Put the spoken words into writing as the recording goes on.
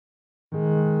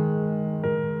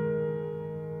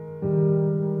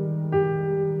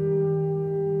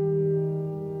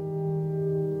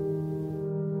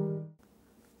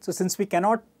So since we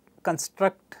cannot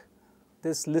construct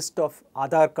this list of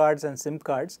Aadhaar cards and SIM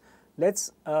cards,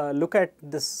 let's look at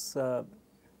this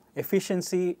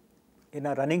efficiency in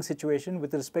a running situation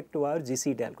with respect to our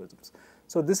GCD algorithms.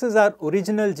 So this is our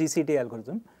original GCD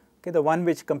algorithm, okay, the one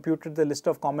which computed the list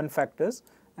of common factors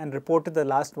and reported the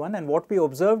last one, and what we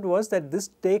observed was that this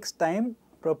takes time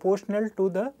proportional to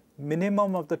the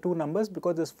minimum of the two numbers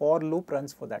because this for loop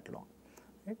runs for that long.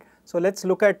 Right? So let's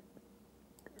look at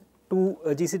a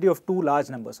GCD of two large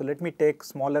numbers. So let me take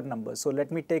smaller numbers. So let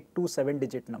me take two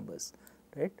 7-digit numbers,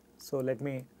 right? So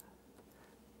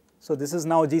this is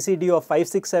now GCD of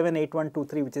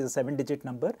 5678123, which is a 7-digit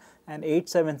number, and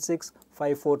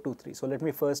 8765423. So let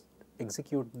me first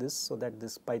execute this so that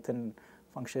this Python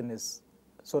function is,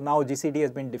 so now GCD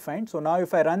has been defined. So now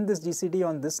if I run this GCD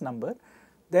on this number,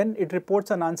 then it reports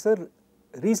an answer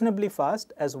reasonably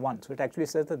fast as 1. So it actually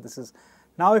says that this is,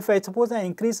 now if I suppose I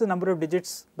increase the number of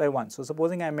digits by 1, so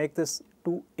supposing I make this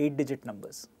two 8-digit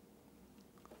numbers,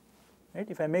 right?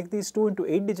 If I make these two into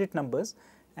 8-digit numbers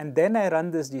and then I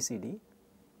run this GCD,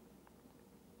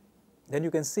 then you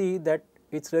can see that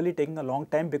it's really taking a long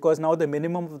time because now the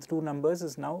minimum of the two numbers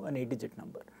is now an 8-digit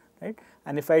number, right?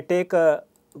 And if I take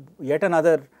yet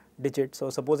another digit, so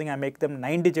supposing I make them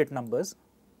 9-digit numbers,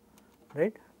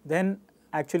 right, then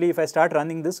actually if I start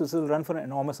running this will run for an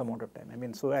enormous amount of time. I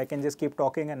mean, so I can just keep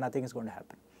talking and nothing is going to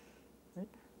happen. Right?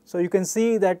 So you can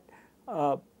see that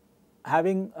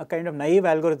having a kind of naive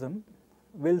algorithm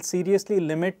will seriously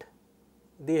limit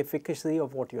the efficacy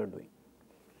of what you are doing.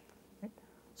 Right?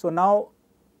 So now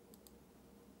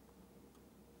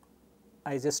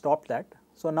I just stopped that.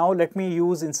 So now let me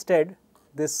use instead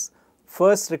this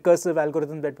first recursive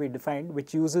algorithm that we defined,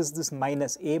 which uses this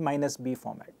A minus B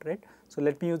format, right? So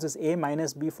let me use this A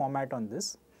minus B format on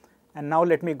this, and now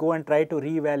let me go and try to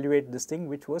reevaluate this thing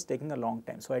which was taking a long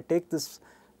time. So I take this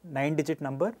 9-digit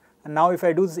number, and now if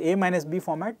I do this A minus B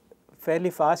format fairly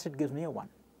fast, it gives me a 1,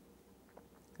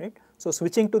 right? So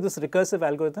switching to this recursive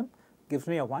algorithm gives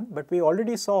me a 1, but we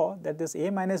already saw that this A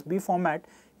minus B format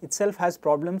itself has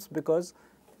problems because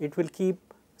it will keep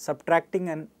subtracting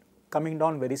and coming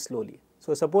down very slowly.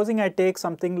 So supposing I take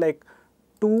something like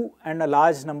 2 and a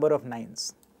large number of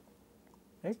 9s,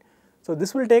 right? So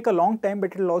this will take a long time,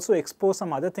 but it will also expose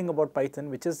some other thing about Python,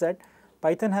 which is that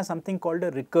Python has something called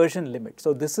a recursion limit.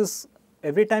 So this is,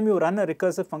 every time you run a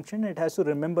recursive function, it has to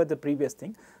remember the previous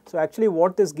thing. So actually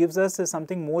what this gives us is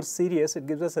something more serious. It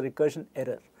gives us a recursion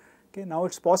error. Okay, now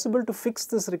it's possible to fix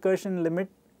this recursion limit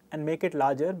and make it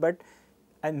larger, but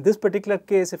in this particular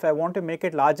case, if I want to make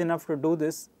it large enough to do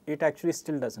this, it actually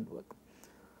still doesn't work.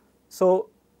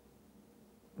 So,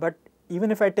 but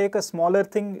even if I take a smaller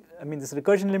thing, I mean this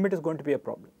recursion limit is going to be a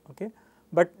problem, okay.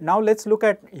 But now let's look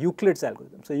at Euclid's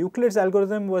algorithm. So Euclid's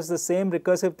algorithm was the same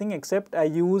recursive thing, except I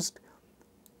used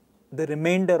the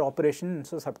remainder operation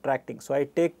instead of subtracting. So I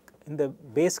take, in the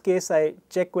base case, I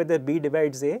check whether B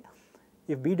divides A.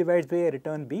 If B divides A, I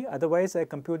return B, otherwise I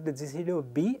compute the GCD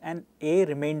of B and A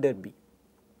remainder B.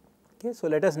 Okay, so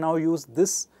let us now use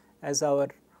this as our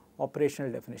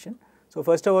operational definition. So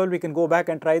first of all, we can go back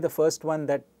and try the first one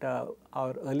that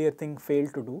our earlier thing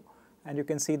failed to do, and you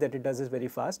can see that it does this very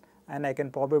fast, and I can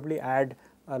probably add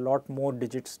a lot more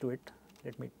digits to it.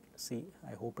 Let me see,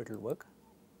 I hope it will work.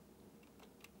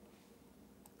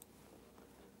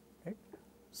 Right.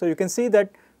 So you can see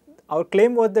that our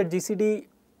claim was that GCD,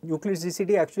 Euclid's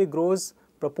GCD actually grows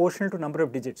proportional to number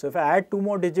of digits. So if I add 2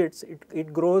 more digits,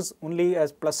 it grows only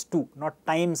as plus 2, not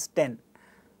times 10,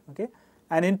 okay.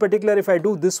 And in particular, if I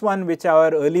do this one, which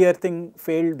our earlier thing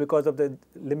failed because of the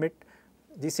limit,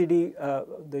 GCD,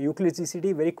 the Euclid's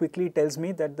GCD very quickly tells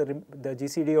me that the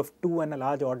GCD of 2 and a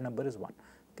large odd number is 1,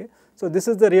 okay. So this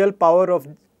is the real power of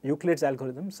Euclid's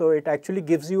algorithm. So it actually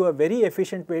gives you a very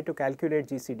efficient way to calculate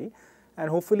GCD, and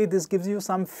hopefully this gives you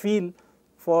some feel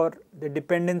for the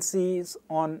dependencies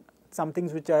on some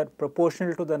things which are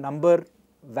proportional to the number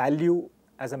value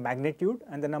as a magnitude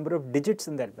and the number of digits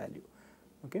in that value,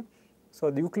 okay. So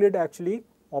the Euclid actually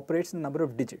operates in the number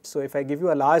of digits. So if I give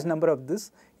you a large number of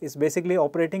this, it's basically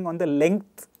operating on the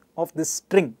length of this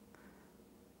string,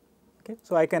 okay.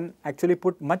 So I can actually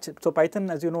put much, so Python,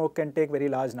 as you know, can take very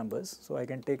large numbers. So I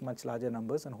can take much larger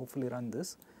numbers and hopefully run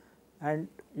this, and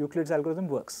Euclid's algorithm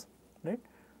works, right.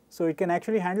 So it can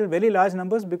actually handle very large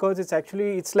numbers because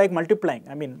it's like multiplying.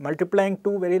 I mean, multiplying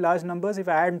two very large numbers, if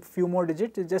I add few more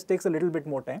digits, it just takes a little bit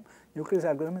more time. Euclid's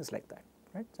algorithm is like that,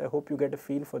 right. So I hope you get a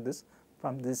feel for this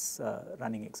from this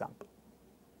running example.